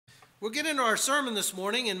We'll get into our sermon this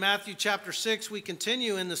morning in Matthew chapter 6. We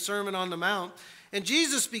continue in the Sermon on the Mount. And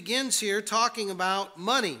Jesus begins here talking about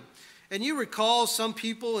money. And you recall some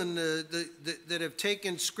people that have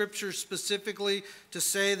taken Scripture specifically to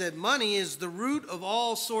say that money is the root of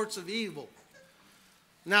all sorts of evil.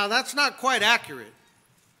 Now, that's not quite accurate.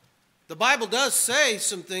 The Bible does say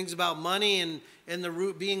some things about money and the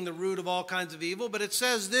root being the root of all kinds of evil, but it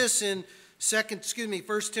says this in 1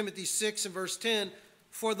 Timothy 6 and verse 10,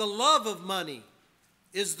 for the love of money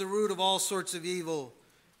is the root of all sorts of evil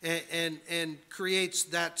and creates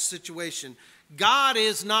that situation. God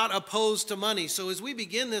is not opposed to money. So as we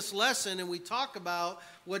begin this lesson and we talk about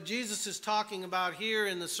what Jesus is talking about here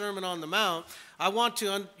in the Sermon on the Mount, I want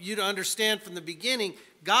you to understand from the beginning,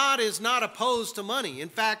 God is not opposed to money. In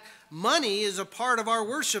fact, money is a part of our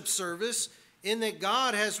worship service in that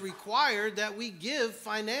God has required that we give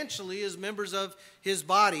financially as members of his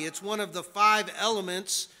body. It's one of the 5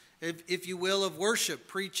 elements, if you will, of worship,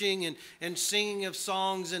 preaching and singing of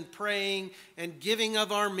songs and praying and giving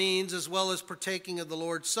of our means as well as partaking of the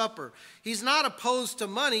Lord's Supper. He's not opposed to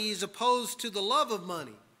money, he's opposed to the love of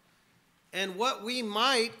money and what we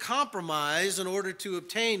might compromise in order to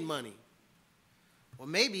obtain money. Or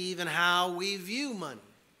maybe even how we view money,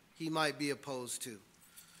 he might be opposed to.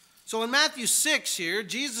 So in Matthew 6 here,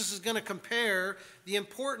 Jesus is going to compare the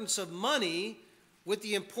importance of money with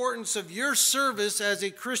the importance of your service as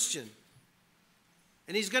a Christian.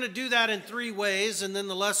 And he's going to do that in 3 ways, and then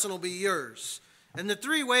the lesson will be yours. And the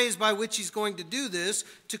 3 ways by which he's going to do this,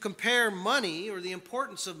 to compare money or the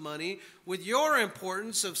importance of money with your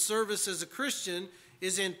importance of service as a Christian,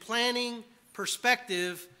 is in planning,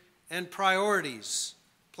 perspective, and priorities.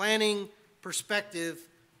 Planning, perspective,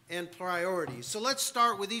 and priorities. So let's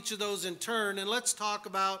start with each of those in turn, and let's talk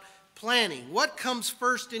about planning. What comes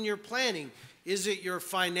first in your planning? Is it your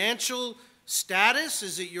financial status?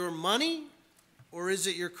 Is it your money? Or is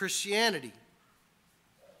it your Christianity?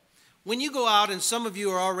 When you go out, and some of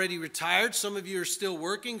you are already retired, some of you are still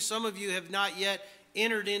working, some of you have not yet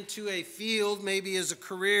entered into a field, maybe as a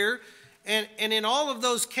career, and in all of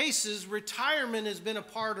those cases, retirement has been a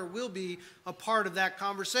part or will be a part of that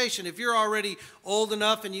conversation. If you're already old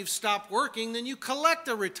enough and you've stopped working, then you collect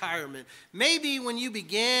a retirement. Maybe when you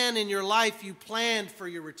began in your life, you planned for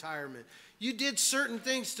your retirement. You did certain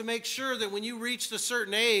things to make sure that when you reached a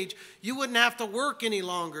certain age, you wouldn't have to work any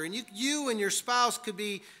longer, and you and your spouse could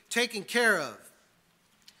be taken care of.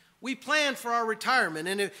 We plan for our retirement,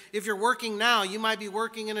 and if you're working now, you might be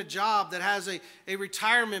working in a job that has a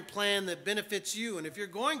retirement plan that benefits you. And if you're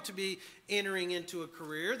going to be entering into a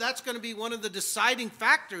career, that's going to be one of the deciding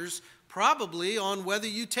factors probably on whether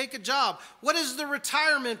you take a job. What is the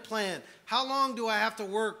retirement plan? How long do I have to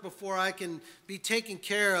work before I can be taken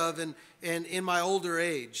care of and in my older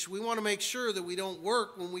age? We want to make sure that we don't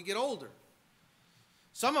work when we get older.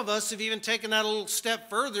 Some of us have even taken that a little step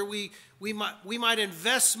further. We might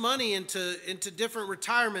invest money into different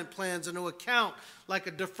retirement plans, into an account like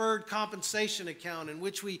a deferred compensation account in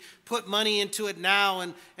which we put money into it now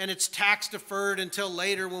and it's tax deferred until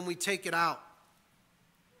later when we take it out.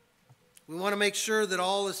 We want to make sure that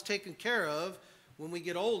all is taken care of when we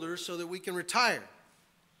get older so that we can retire.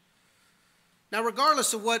 Now,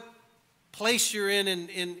 regardless of what place you're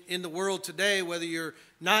in the world today, whether you're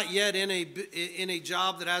not yet in a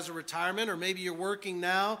job that has a retirement, or maybe you're working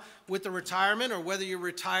now with a retirement, or whether you're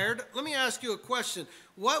retired, let me ask you a question.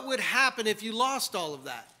 What would happen if you lost all of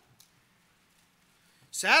that?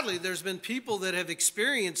 Sadly, there's been people that have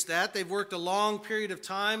experienced that. They've worked a long period of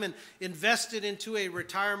time and invested into a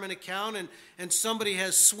retirement account, and somebody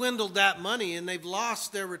has swindled that money and they've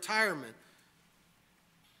lost their retirement.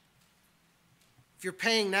 If you're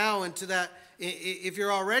paying now into that, if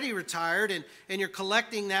you're already retired and you're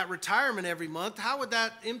collecting that retirement every month, how would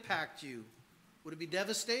that impact you? Would it be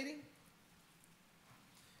devastating?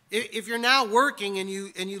 If you're now working and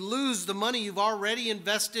you lose the money you've already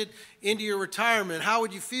invested into your retirement, how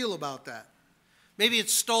would you feel about that? Maybe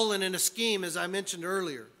it's stolen in a scheme, as I mentioned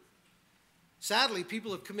earlier. Sadly,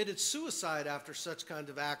 people have committed suicide after such kind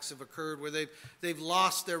of acts have occurred where they've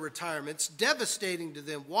lost their retirement. It's devastating to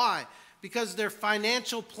them. Why? Because their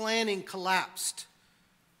financial planning collapsed.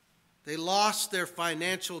 They lost their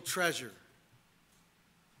financial treasure.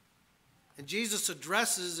 And Jesus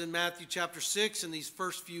addresses in Matthew chapter 6 in these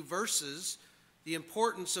first few verses the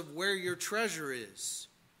importance of where your treasure is.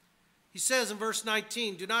 He says in verse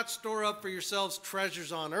 19, do not store up for yourselves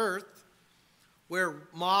treasures on earth, where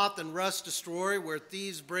moth and rust destroy, where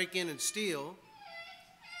thieves break in and steal.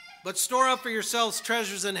 But store up for yourselves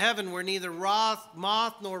treasures in heaven, where neither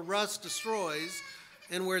moth nor rust destroys,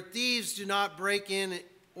 and where thieves do not break in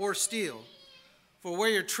or steal. For where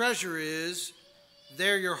your treasure is,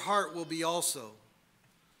 there your heart will be also.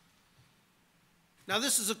 Now,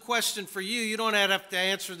 this is a question for you. You don't have to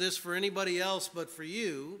answer this for anybody else but for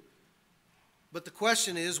you. But the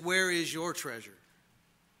question is, where is your treasure?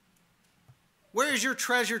 Where is your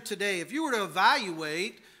treasure today? If you were to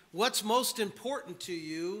evaluate what's most important to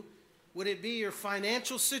you, would it be your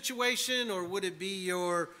financial situation or would it be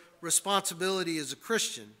your responsibility as a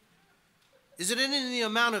Christian? Is it in the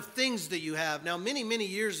amount of things that you have? Now, many, many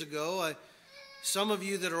years ago, some of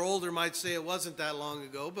you that are older might say it wasn't that long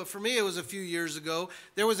ago, but for me it was a few years ago.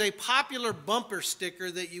 There was a popular bumper sticker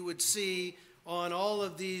that you would see on all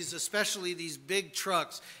of these, especially these big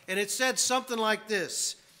trucks, and it said something like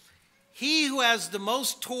this: "He who has the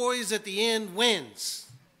most toys at the end wins."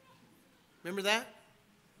 Remember that?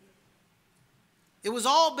 It was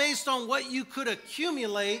all based on what you could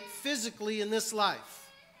accumulate physically in this life.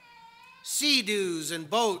 Sea-doos and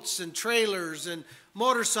boats and trailers and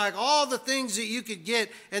motorcycle, all the things that you could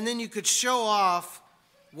get, and then you could show off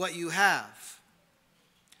what you have.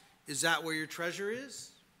 Is that where your treasure is?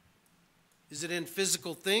 Is it in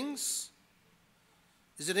physical things?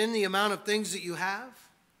 Is it in the amount of things that you have?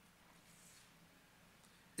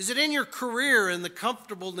 Is it in your career and the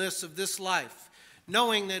comfortableness of this life,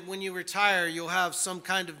 knowing that when you retire you'll have some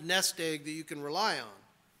kind of nest egg that you can rely on?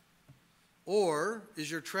 Or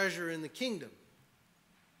is your treasure in the kingdom?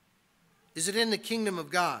 Is it in the kingdom of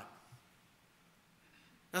God?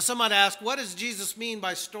 Now, some might ask, what does Jesus mean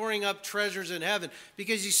by storing up treasures in heaven?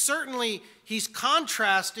 Because he's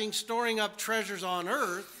contrasting storing up treasures on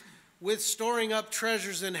earth with storing up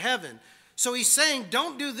treasures in heaven. So he's saying,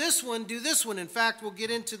 don't do this one, do this one. In fact, we'll get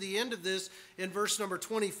into the end of this in verse number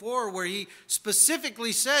 24, where he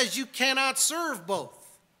specifically says you cannot serve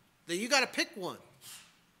both. That you got to pick one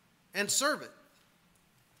and serve it.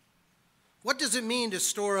 What does it mean to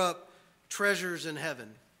store up treasures in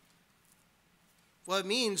heaven? Well, it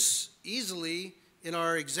means easily, in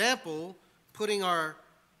our example, putting our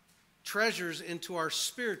treasures into our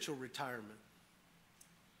spiritual retirement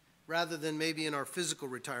rather than maybe in our physical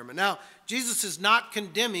retirement. Now, Jesus is not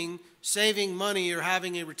condemning saving money or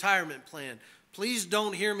having a retirement plan. Please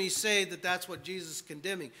don't hear me say that that's what Jesus is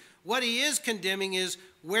condemning. What he is condemning is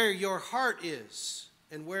where your heart is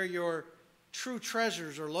and where your true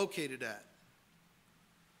treasures are located at.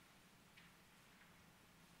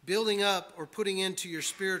 Building up or putting into your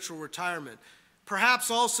spiritual retirement. Perhaps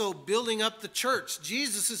also building up the church,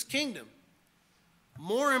 Jesus' kingdom.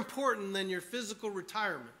 More important than your physical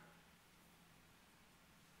retirement.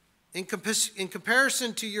 In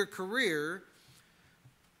comparison to your career,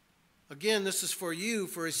 again, this is for you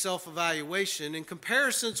for a self-evaluation. In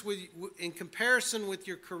comparison with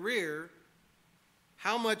your career,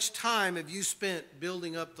 how much time have you spent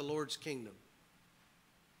building up the Lord's kingdom?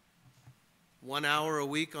 1 hour a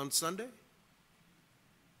week on Sunday?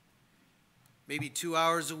 Maybe 2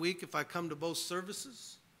 hours a week if I come to both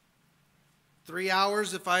services? 3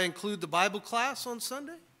 hours if I include the Bible class on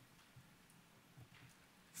Sunday?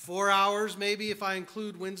 4 hours maybe if I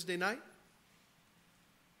include Wednesday night?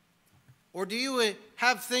 Or do you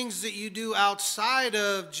have things that you do outside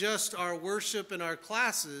of just our worship and our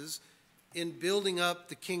classes in building up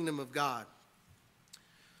the kingdom of God?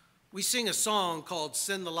 We sing a song called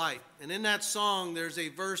Send the Light. And in that song, there's a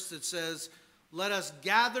verse that says, "Let us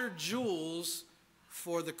gather jewels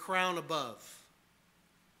for the crown above."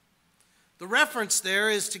 The reference there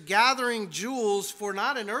is to gathering jewels for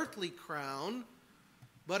not an earthly crown,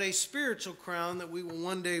 but a spiritual crown that we will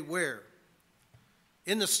one day wear.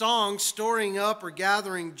 In the song, storing up or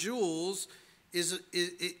gathering jewels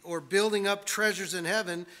or building up treasures in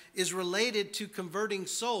heaven is related to converting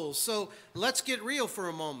souls. So let's get real for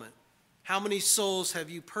a moment. How many souls have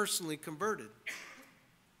you personally converted?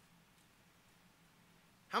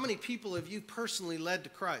 How many people have you personally led to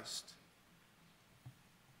Christ?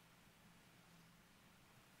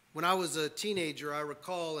 When I was a teenager, I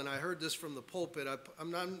recall, and I heard this from the pulpit,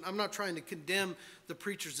 I'm not trying to condemn the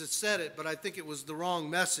preachers that said it, but I think it was the wrong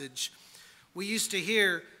message. We used to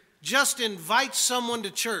hear, just invite someone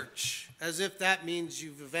to church, as if that means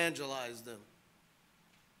you've evangelized them.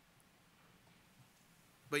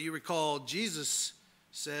 But you recall Jesus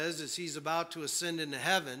says, as he's about to ascend into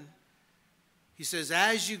heaven, he says,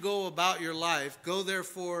 as you go about your life, go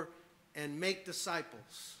therefore and make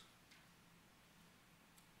disciples.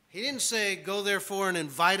 He didn't say, go therefore and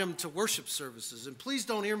invite them to worship services. And please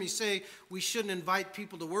don't hear me say we shouldn't invite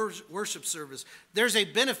people to worship service. There's a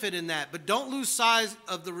benefit in that, but don't lose sight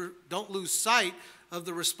of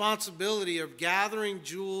the responsibility of gathering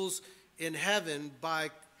jewels in heaven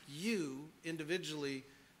by you individually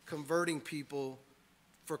converting people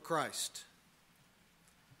for Christ.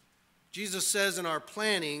 Jesus says in our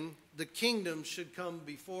planning, the kingdom should come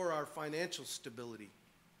before our financial stability.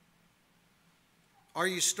 Are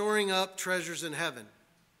you storing up treasures in heaven?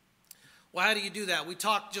 Well, how do you do that? We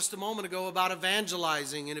talked just a moment ago about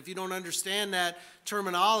evangelizing, and if you don't understand that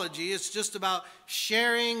terminology, it's just about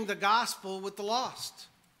sharing the gospel with the lost,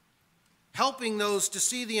 helping those to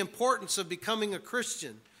see the importance of becoming a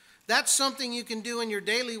Christian. That's something you can do in your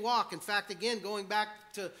daily walk. In fact, again, going back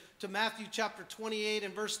to Matthew chapter 28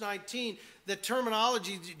 and verse 19, the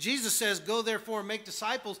terminology, Jesus says, go therefore and make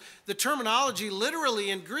disciples. The terminology literally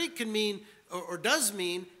in Greek can mean, or does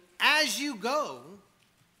mean, as you go,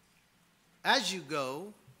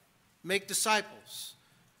 make disciples.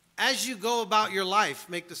 As you go about your life,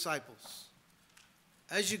 make disciples.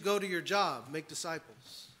 As you go to your job, make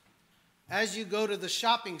disciples. As you go to the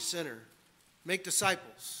shopping center, make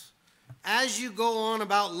disciples. As you go on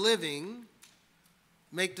about living,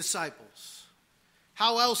 make disciples.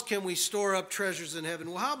 How else can we store up treasures in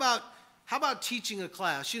heaven? Well, how about teaching a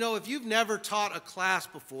class? You know, if you've never taught a class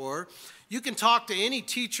before, you can talk to any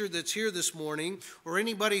teacher that's here this morning or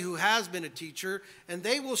anybody who has been a teacher, and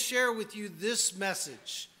they will share with you this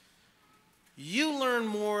message. You learn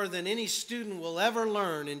more than any student will ever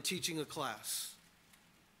learn in teaching a class.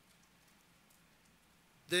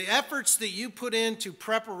 The efforts that you put into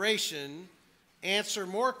preparation answer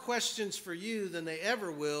more questions for you than they ever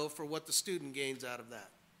will for what the student gains out of that.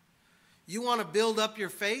 You want to build up your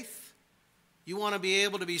faith? You want to be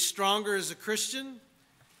able to be stronger as a Christian?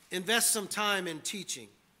 Invest some time in teaching.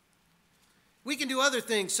 We can do other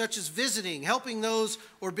things such as visiting, helping those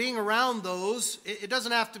or being around those. It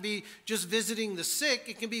doesn't have to be just visiting the sick.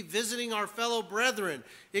 It can be visiting our fellow brethren.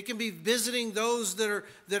 It can be visiting those that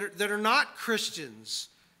are not Christians.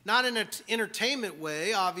 Not in an entertainment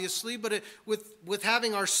way, obviously, but with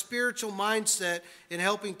having our spiritual mindset and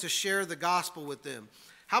helping to share the gospel with them.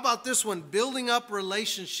 How about this one? Building up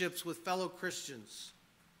relationships with fellow Christians.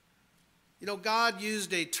 You know, God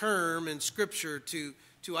used a term in Scripture to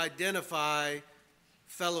identify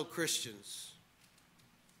fellow Christians.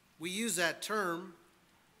 We use that term,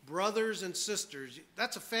 brothers and sisters.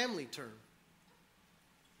 That's a family term.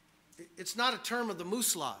 It's not a term of the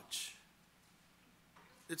Moose Lodge.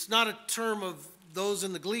 It's not a term of those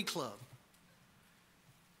in the Glee Club.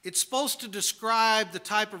 It's supposed to describe the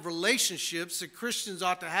type of relationships that Christians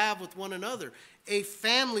ought to have with one another. A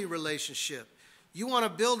family relationship. You want to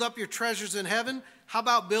build up your treasures in heaven? How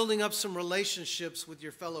about building up some relationships with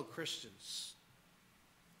your fellow Christians?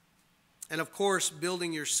 And of course,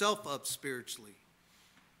 building yourself up spiritually.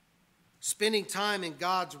 Spending time in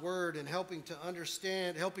God's Word and helping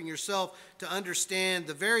yourself to understand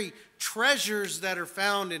the very treasures that are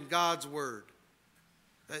found in God's Word.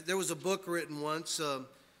 There was a book written once it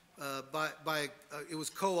was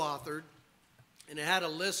co-authored, and it had a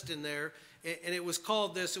list in there, and it was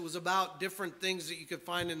called this. It was about different things that you could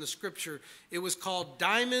find in the Scripture. It was called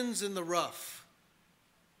Diamonds in the Rough.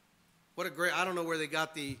 What a great, I don't know where they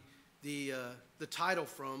got the title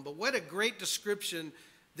from, but what a great description.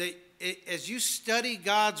 As you study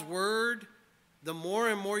God's Word, the more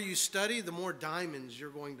and more you study, the more diamonds you're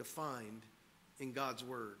going to find in God's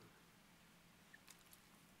Word.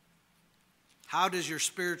 How does your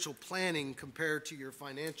spiritual planning compare to your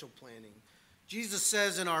financial planning? Jesus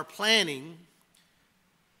says in our planning,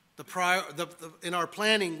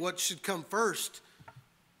 what should come first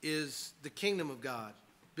is the kingdom of God,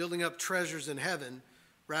 building up treasures in heaven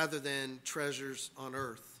rather than treasures on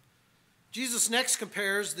earth. Jesus next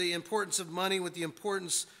compares the importance of money with the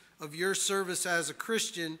importance of your service as a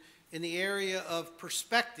Christian in the area of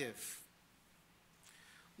perspective.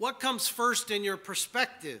 What comes first in your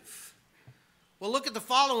perspective? Well, look at the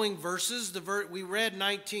following verses. We read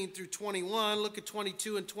 19 through 21. Look at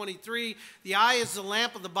 22 and 23. The eye is the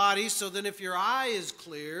lamp of the body, so then if your eye is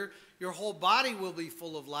clear, your whole body will be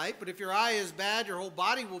full of light. But if your eye is bad, your whole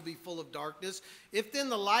body will be full of darkness. If then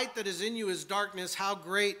the light that is in you is darkness, how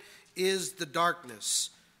great is the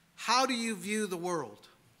darkness? How do you view the world?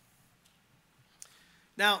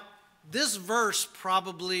 Now, this verse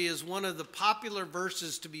probably is one of the popular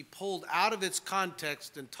verses to be pulled out of its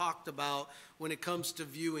context and talked about when it comes to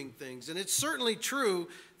viewing things. And it's certainly true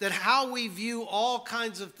that how we view all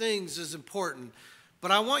kinds of things is important.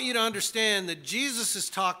 But I want you to understand that Jesus is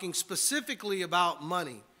talking specifically about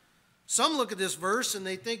money. Some look at this verse and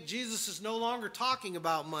they think Jesus is no longer talking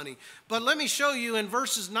about money. But let me show you in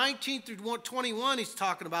verses 19 through 21, he's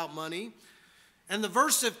talking about money. And the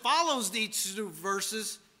verse that follows these two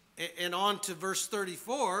verses and on to verse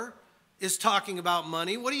 34 is talking about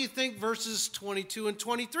money. What do you think verses 22 and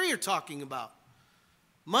 23 are talking about?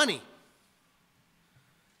 Money.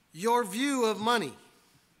 Your view of money.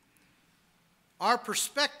 Our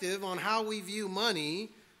perspective on how we view money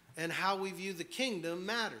and how we view the kingdom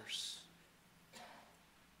matters.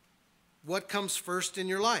 What comes first in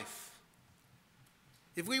your life?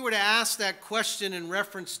 If we were to ask that question in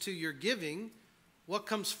reference to your giving, what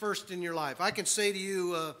comes first in your life? I can say to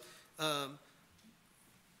you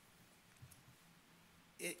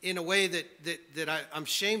in a way that I'm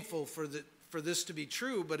shameful for this to be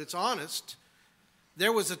true, but it's honest.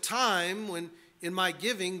 There was a time when in my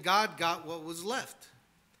giving, God got what was left.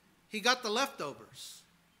 He got the leftovers.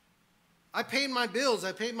 I paid my bills.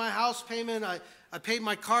 I paid my house payment. I paid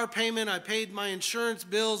my car payment. I paid my insurance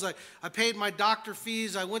bills. I paid my doctor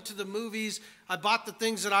fees. I went to the movies. I bought the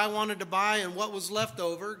things that I wanted to buy, and what was left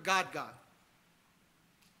over, God got.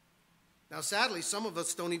 Now, sadly, some of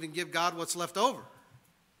us don't even give God what's left over.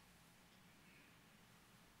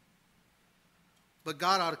 But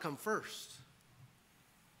God ought to come first.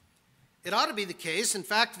 It ought to be the case. In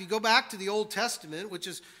fact, if you go back to the Old Testament, which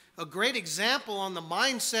is a great example on the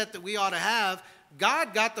mindset that we ought to have,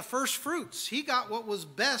 God got the first fruits. He got what was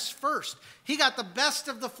best first. He got the best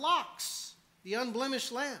of the flocks, the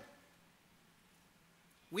unblemished lamb.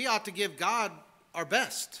 We ought to give God our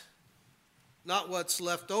best, not what's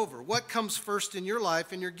left over. What comes first in your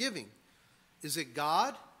life and your giving? Is it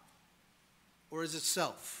God or is it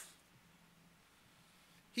self?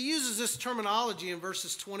 He uses this terminology in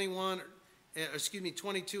verses 22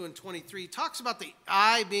 and 23. He talks about the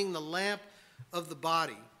eye being the lamp of the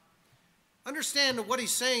body. Understand that what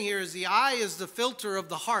he's saying here is the eye is the filter of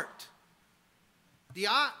the heart.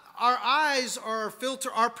 Our eyes are our filter.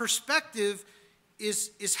 Our perspective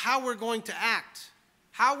is how we're going to act.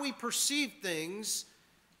 How we perceive things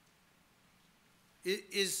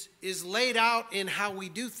is laid out in how we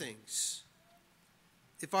do things.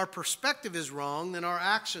 If our perspective is wrong, then our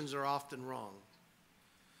actions are often wrong.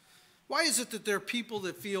 Why is it that there are people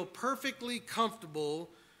that feel perfectly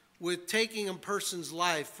comfortable with taking a person's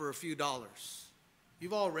life for a few dollars?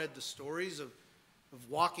 You've all read the stories of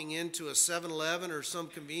walking into a 7-Eleven or some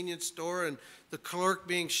convenience store and the clerk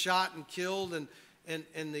being shot and killed and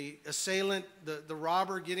the assailant, the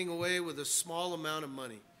robber, getting away with a small amount of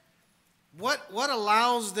money. What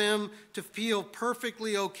allows them to feel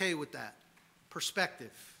perfectly okay with that?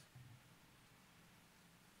 Perspective.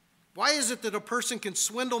 Why is it that a person can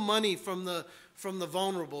swindle money from the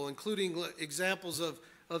vulnerable, including examples of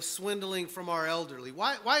swindling from our elderly?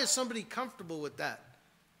 Why is somebody comfortable with that?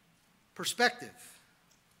 Perspective.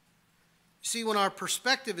 You see, when our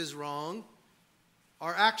perspective is wrong,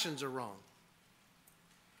 our actions are wrong.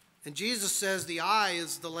 And Jesus says the eye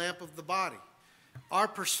is the lamp of the body. Our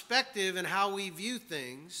perspective and how we view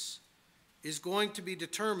things is going to be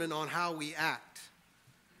determined on how we act.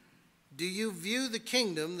 Do you view the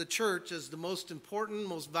kingdom, the church, as the most important,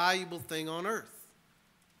 most valuable thing on earth?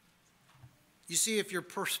 You see, if your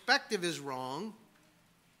perspective is wrong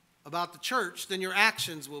about the church, then your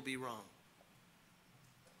actions will be wrong.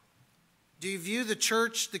 Do you view the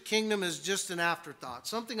church, the kingdom, as just an afterthought?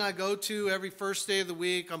 Something I go to every first day of the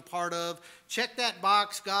week, I'm part of. Check that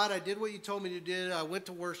box. God, I did what you told me to do. I went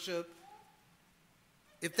to worship.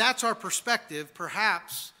 If that's our perspective,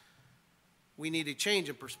 perhaps we need a change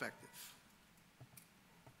in perspective.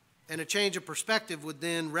 And a change of perspective would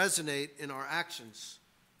then resonate in our actions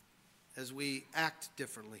as we act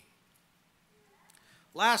differently.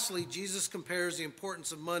 Lastly, Jesus compares the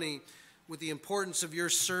importance of money with the importance of your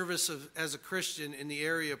service as a Christian in the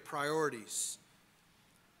area of priorities.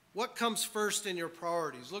 What comes first in your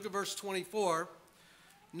priorities? Look at verse 24.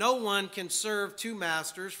 No one can serve two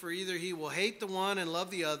masters, for either he will hate the one and love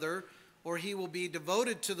the other, or he will be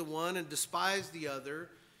devoted to the one and despise the other.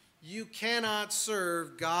 You cannot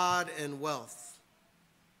serve God and wealth.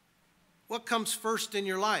 What comes first in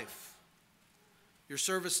your life? Your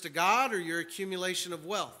service to God or your accumulation of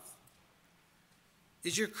wealth?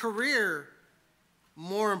 Is your career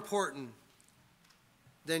more important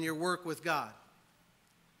than your work with God?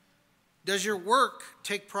 Does your work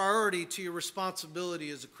take priority to your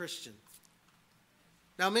responsibility as a Christian?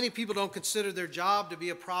 Now, many people don't consider their job to be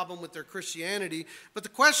a problem with their Christianity, but the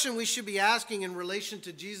question we should be asking in relation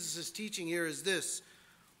to Jesus' teaching here is this: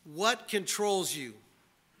 what controls you?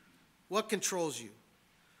 What controls you?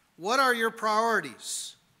 What are your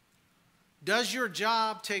priorities? Does your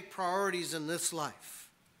job take priorities in this life?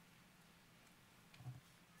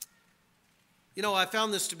 You know, I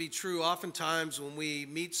found this to be true. Oftentimes when we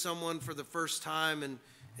meet someone for the first time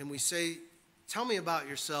and we say, tell me about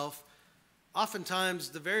yourself, oftentimes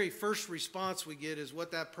the very first response we get is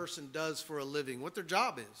what that person does for a living, what their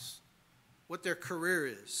job is, what their career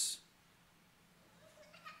is.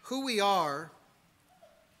 Who we are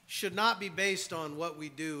should not be based on what we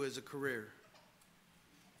do as a career.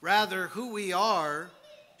 Rather, who we are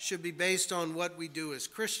should be based on what we do as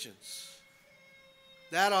Christians.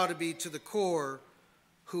 That ought to be to the core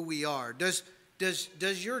who we are. Does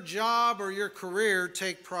your job or your career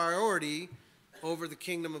take priority over the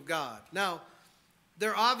kingdom of God? Now,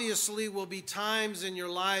 there obviously will be times in your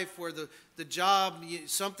life where the job,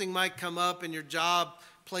 something might come up and your job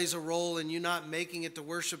plays a role in you not making it to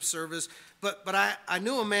worship service. But I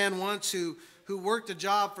knew a man once who worked a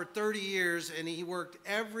job for 30 years, and he worked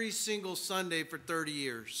every single Sunday for 30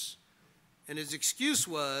 years. And his excuse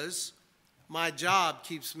was, my job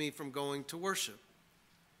keeps me from going to worship.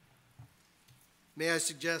 May I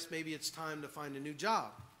suggest maybe it's time to find a new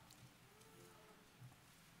job?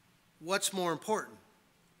 What's more important?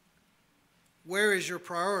 Where is your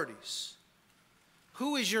priorities?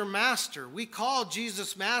 Who is your master? We call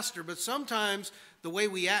Jesus master, but sometimes the way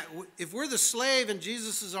we act, if we're the slave and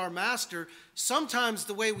Jesus is our master, sometimes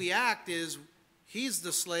the way we act is he's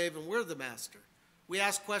the slave and we're the master. We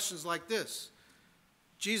ask questions like this: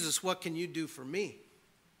 Jesus, what can you do for me?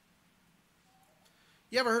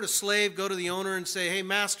 You ever heard a slave go to the owner and say, hey,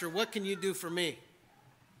 master, what can you do for me?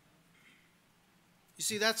 You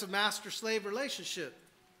see, that's a master-slave relationship.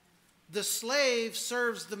 The slave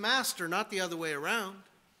serves the master, not the other way around.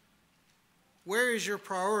 Where is your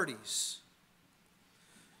priorities?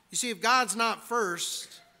 You see, if God's not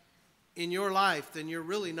first in your life, then you're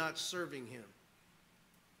really not serving him.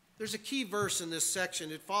 There's a key verse in this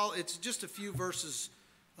section. It's just a few verses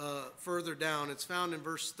further down. It's found in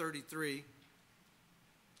verse 33.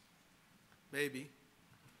 Maybe.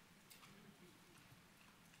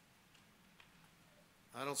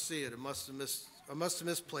 I don't see it. I must have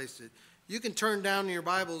misplaced it. You can turn down in your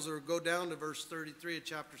Bibles or go down to verse 33 of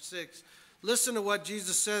chapter 6. Listen to what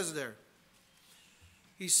Jesus says there.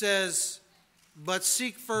 He says, but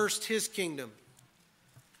seek first his kingdom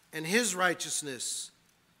and his righteousness,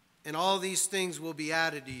 and all these things will be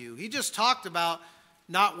added to you. He just talked about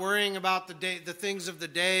not worrying about the things of the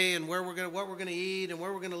day and what we're going to eat and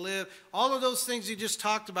where we're going to live. All of those things he just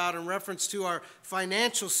talked about in reference to our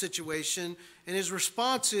financial situation. And his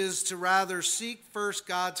response is to rather seek first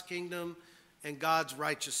God's kingdom and God's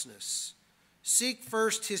righteousness. Seek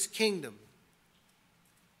first his kingdom,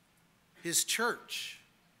 his church.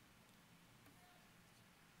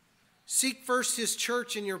 Seek first his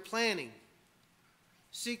church in your planning.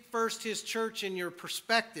 Seek first his church in your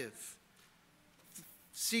perspective.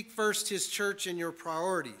 Seek first his church in your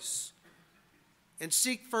priorities. And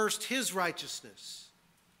seek first his righteousness,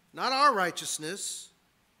 not our righteousness.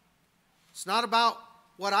 It's not about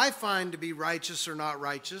what I find to be righteous or not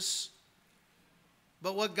righteous,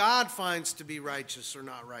 but what God finds to be righteous or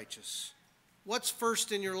not righteous. What's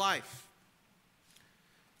first in your life?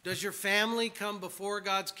 Does your family come before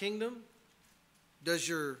God's kingdom? Does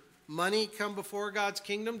your money come before God's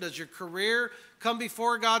kingdom? Does your career come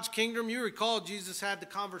before God's kingdom? You recall Jesus had the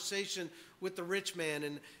conversation with the rich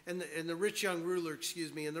man and the rich young ruler,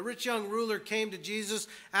 And the rich young ruler came to Jesus,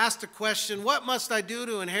 asked a question, what must I do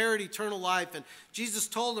to inherit eternal life? And Jesus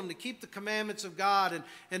told him to keep the commandments of God.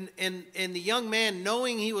 And the young man,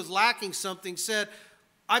 knowing he was lacking something, said,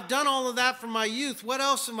 I've done all of that from my youth. What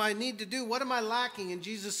else am I need to do? What am I lacking? And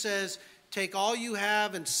Jesus says, take all you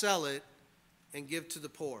have and sell it and give to the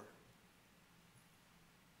poor.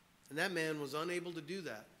 And that man was unable to do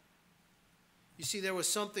that. You see, there was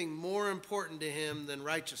something more important to him than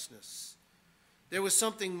righteousness. There was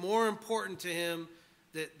something more important to him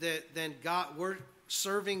than God. We're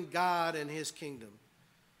serving God and his kingdom.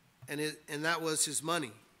 And that was his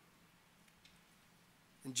money.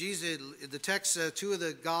 And Jesus, the text says, two of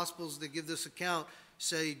the Gospels that give this account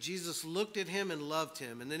say Jesus looked at him and loved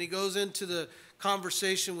him. And then he goes into the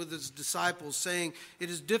conversation with his disciples saying,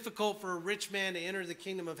 it is difficult for a rich man to enter the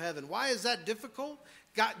kingdom of heaven. Why is that difficult?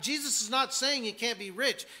 Jesus is not saying you can't be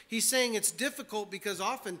rich. He's saying it's difficult because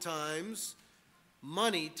oftentimes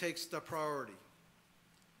money takes the priority.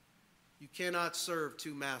 You cannot serve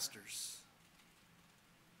two masters.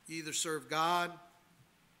 You either serve God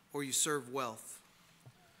or you serve wealth.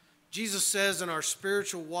 Jesus says in our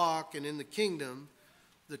spiritual walk and in the kingdom,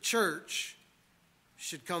 the church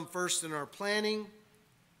should come first in our planning,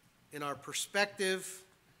 in our perspective,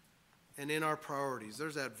 and in our priorities.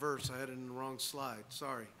 There's that verse. I had it in the wrong slide.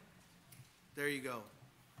 Sorry. There you go.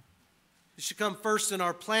 It should come first in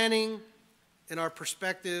our planning, in our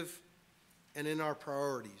perspective, and in our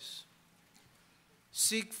priorities.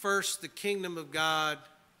 Seek first the kingdom of God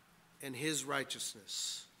and his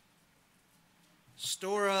righteousness.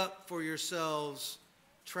 Store up for yourselves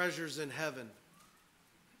treasures in heaven.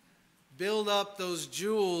 Build up those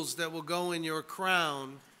jewels that will go in your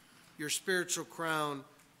crown, your spiritual crown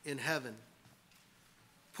in heaven.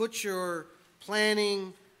 put your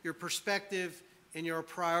planning, your perspective, and your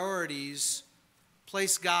priorities,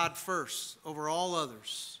 place God first over all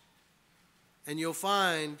others. And you'll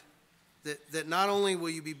find that not only will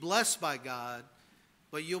you be blessed by God,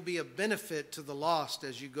 but you'll be a benefit to the lost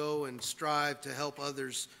as you go and strive to help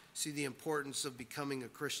others see the importance of becoming a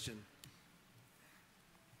Christian.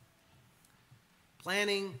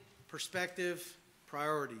 Planning, perspective,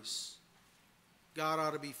 priorities. God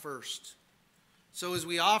ought to be first. So as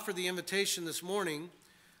we offer the invitation this morning,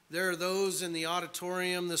 there are those in the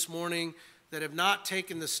auditorium this morning that have not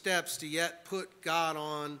taken the steps to yet put God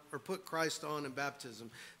on or put Christ on in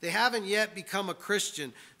baptism. They haven't yet become a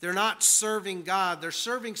Christian. They're not serving God. They're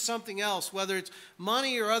serving something else, whether it's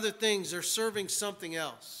money or other things. They're serving something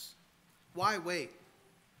else. Why wait?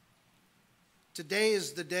 Today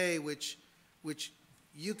is the day which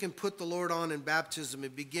you can put the Lord on in baptism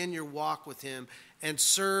and begin your walk with him and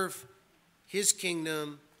serve his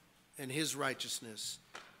kingdom and his righteousness.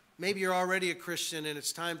 Maybe you're already a Christian and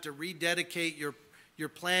it's time to rededicate your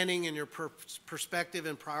planning and your perspective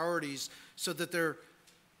and priorities so that they're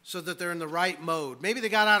in the right mode. Maybe they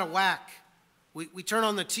got out of whack. We turn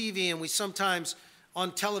on the TV and we sometimes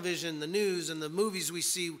on television, the news and the movies we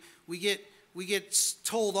see, we get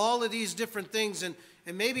told all of these different things and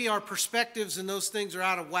maybe our perspectives and those things are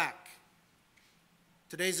out of whack.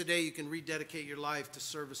 Today's the day you can rededicate your life to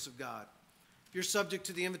service of God. If you're subject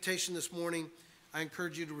to the invitation this morning, I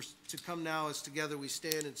encourage you to come now as together we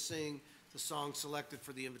stand and sing the song selected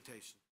for the invitation.